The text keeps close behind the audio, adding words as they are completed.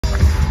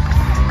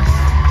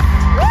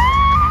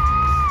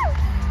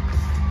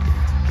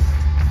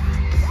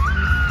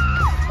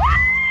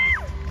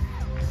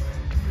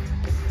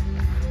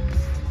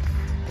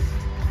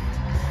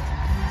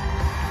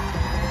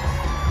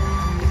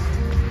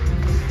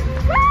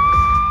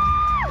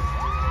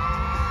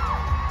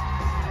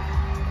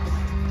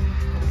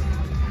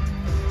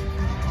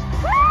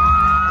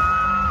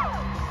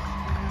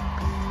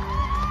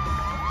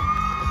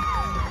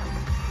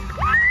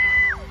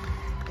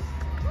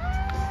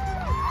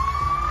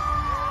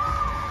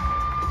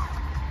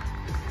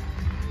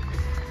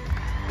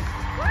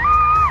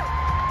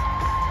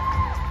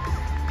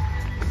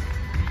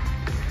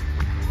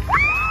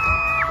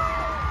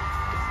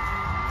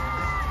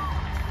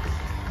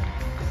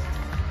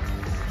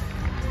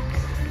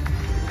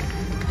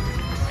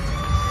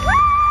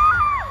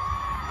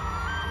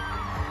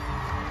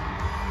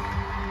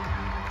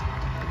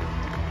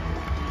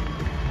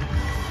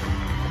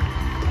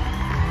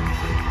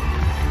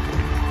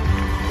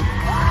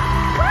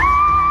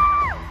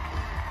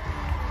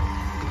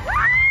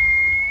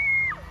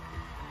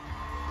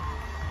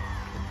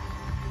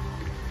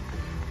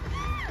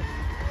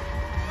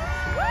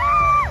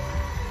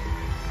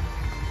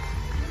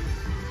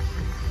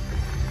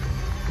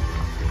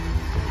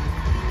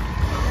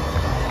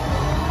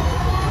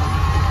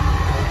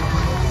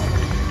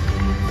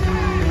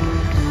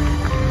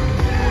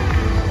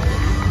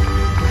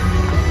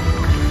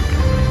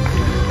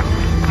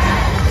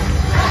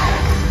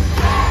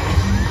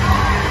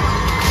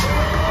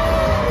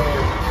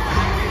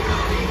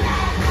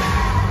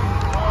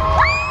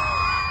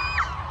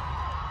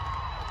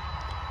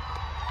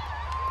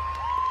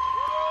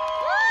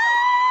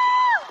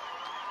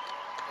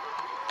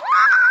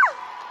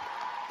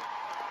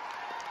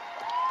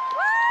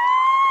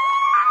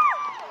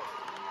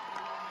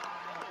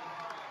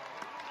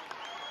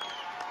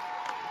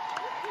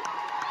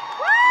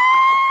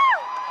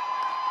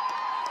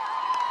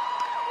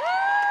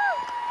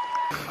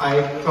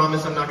I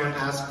promise I'm not going to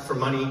ask for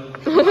money.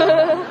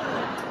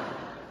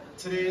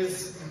 Today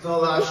is the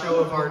last show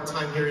of our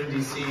time here in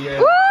DC.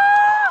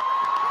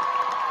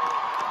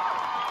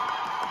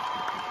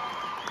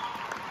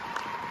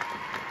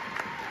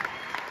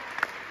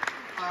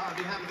 On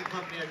behalf of the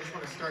company, I just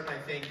want to start by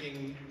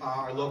thanking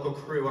our local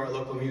crew, our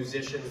local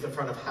musicians, the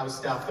front of house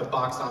staff, the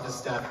box office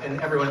staff, and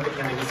everyone at the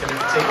Kennedy Center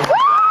for taking.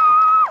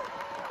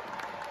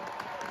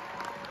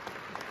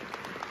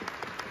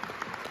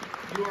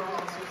 You are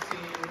also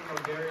seeing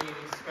a very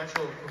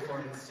special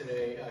performance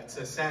today. It's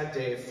a sad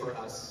day for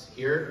us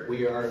here.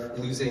 We are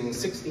losing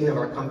 16 of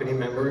our company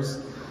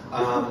members.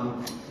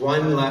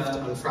 One left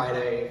on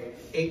Friday,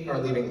 8 are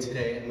leaving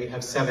today, and we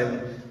have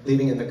 7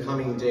 leaving in the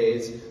coming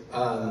days.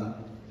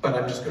 But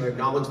I'm just going to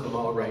acknowledge them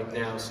all right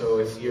now. So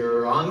if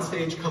you're on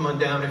stage, come on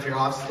down. If you're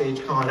off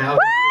stage, come on out.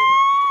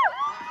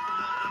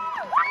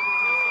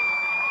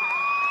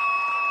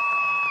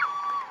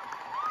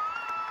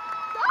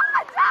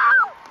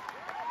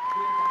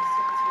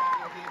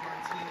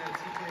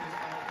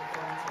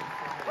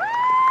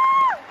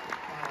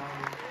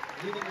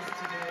 Leading us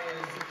today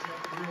is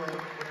brewer, one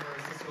of our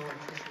assistant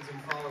electricians and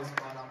follow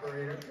spot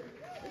operator.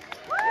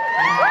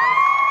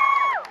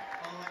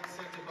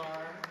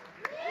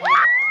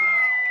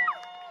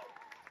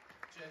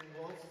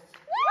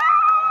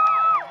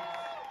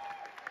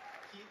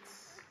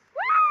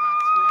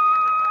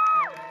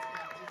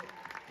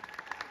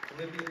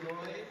 Libby,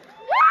 Lloyd,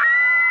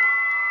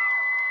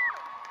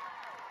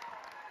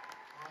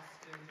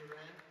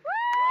 durant,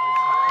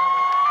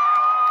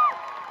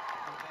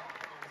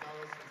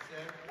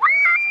 gonzalez-nacer,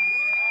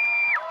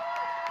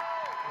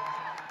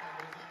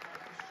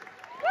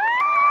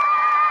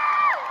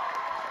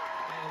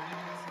 and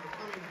leading us in the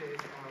coming days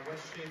are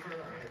West Schaefer,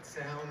 our head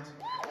sound,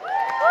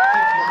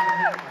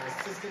 heitmann, our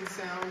assistant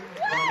sound,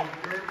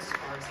 burroughs,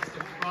 our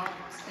assistant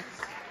props,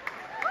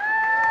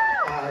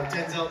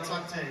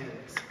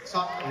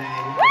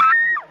 satine,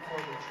 for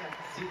the track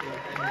zidler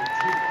and the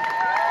juke.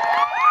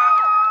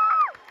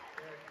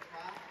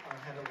 Our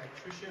head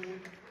electrician,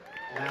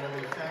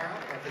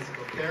 our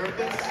physical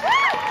therapist,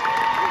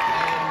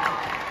 and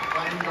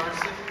Ryan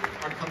Garson,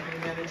 our company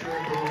manager,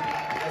 who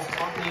has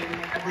taught me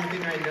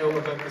everything I know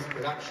about this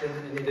production,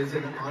 and it is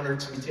an honor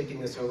to be taking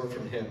this over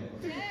from him.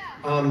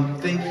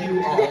 Thank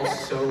you all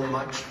so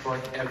much for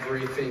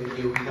everything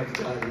you have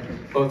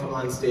done, both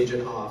on stage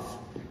and off.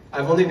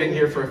 I've only been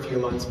here for a few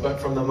months, but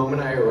from the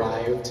moment I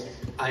arrived,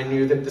 I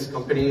knew that this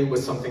company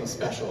was something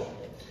special.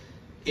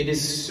 It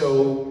is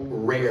so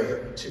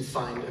rare to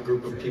find a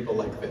group of people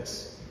like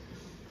this.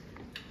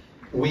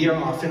 We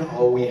are often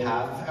all we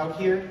have out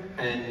here,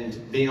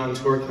 and being on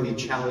tour can be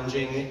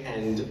challenging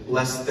and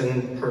less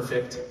than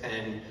perfect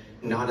and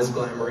not as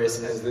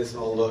glamorous as this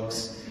all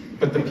looks.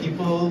 But the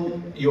people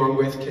you're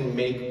with can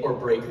make or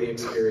break the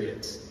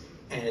experience.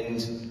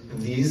 And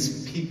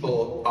these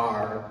people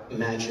are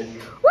magic.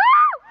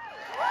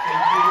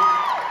 Thank you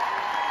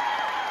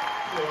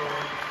for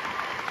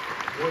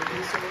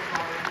working so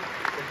hard,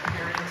 for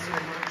caring so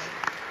much,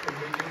 for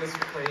making this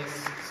place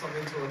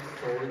something to look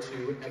forward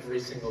to every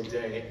single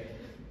day.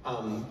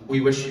 We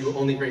wish you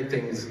only great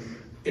things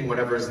in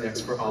whatever is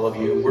next for all of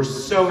you. We're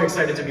so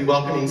excited to be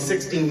welcoming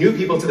 16 new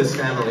people to this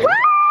family. We miss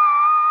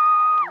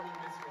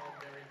you all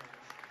very much.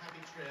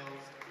 Happy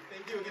trails.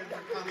 Thank you again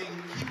for coming.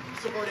 Keep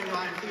supporting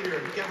live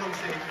theater. Get home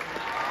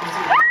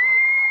safe.